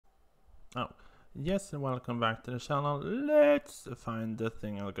Oh, yes, and welcome back to the channel. Let's find the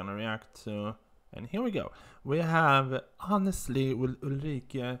thing I'm gonna react to. And here we go. We have Honestly with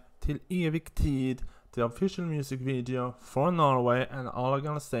Ulrikke till evig tid, the official music video for Norway, and all I'm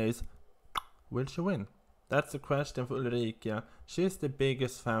gonna say is, will she win? That's the question for Ulrikke. She's the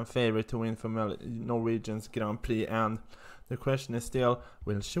biggest fan favorite to win for Norwegian's Grand Prix, and the question is still,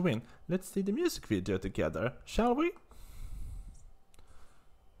 will she win? Let's see the music video together, shall we?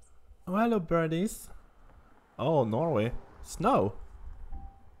 Oh, hello birdies. Oh, Norway. Snow.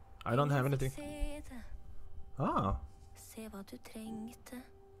 I don't have anything. Ah.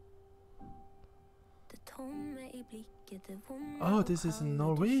 Oh, this is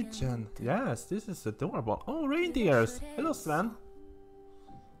Norwegian. Yes, this is adorable. Oh, reindeers. Hello, Sven.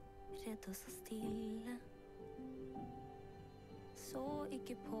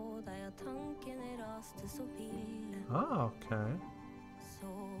 Ah, okay.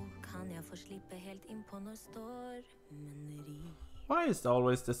 Why is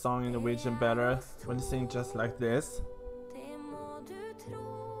always the song in Norwegian better when you sing just like this?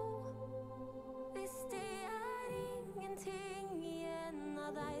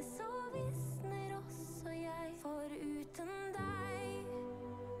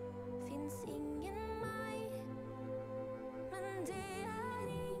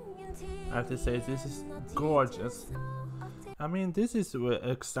 I have to say, this is gorgeous. I mean, this is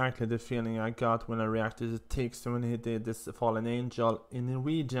exactly the feeling I got when I reacted to Tix when he did this Fallen Angel in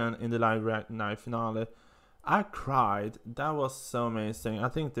Norwegian in the live night finale. I cried. That was so amazing. I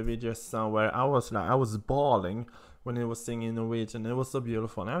think the video is somewhere. I was bawling when he was singing Norwegian. It was so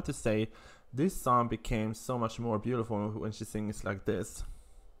beautiful. And I have to say, this song became so much more beautiful when she sings like this.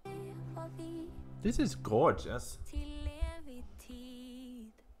 This is gorgeous.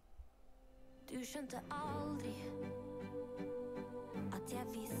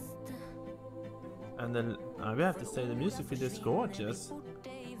 And then we have to say the music video is gorgeous.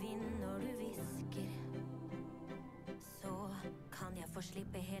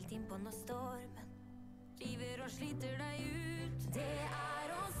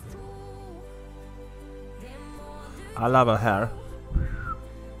 I love her hair.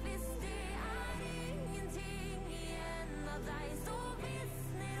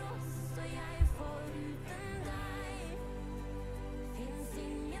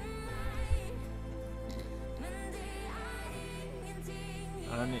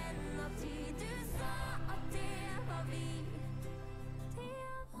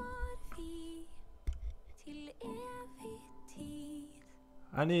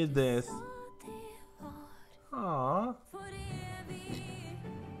 I need this. Aww.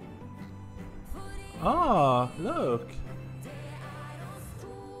 Oh, look.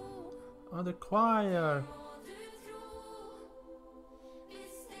 Oh, the choir.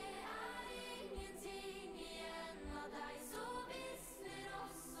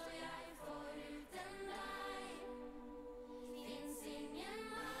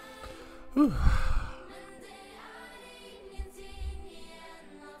 Whew.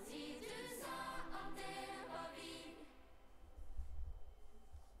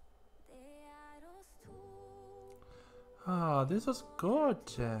 Ah, this was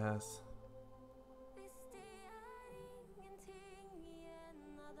gorgeous.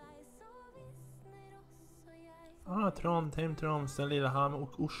 Ah, Trondheim, Tromsø, Lillehammer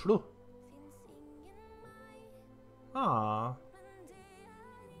och Oslo. Ah.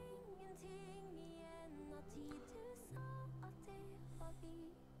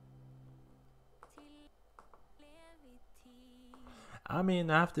 I mean,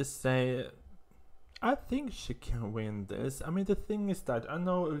 I have to say, I think she can win this. I mean, the thing is that I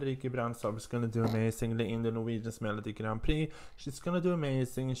know Ulrikke Brandstorp is gonna do amazingly in the Norwegian's Melody Grand Prix. She's gonna do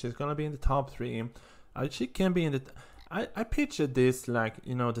amazing. She's gonna be in the top 3. She can be in the... I pictured this like,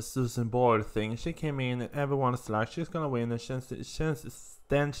 you know, the Susan Boyle thing. She came in and everyone's like, she's gonna win, and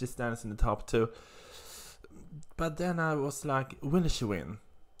then she stands in the top 2. But then I was like, will she win?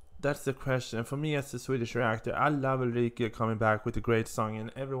 That's the question. For me as a Swedish reactor, I love Ulrikke coming back with a great song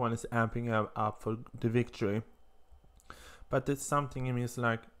and everyone is amping up for the victory. But there's something in me is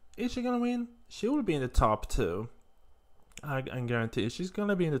like, is she gonna win? She will be in the top 2. I guarantee she's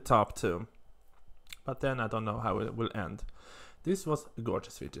gonna be in the top 2. But then I don't know how it will end. This was a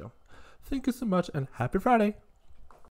gorgeous video. Thank you so much and happy Friday!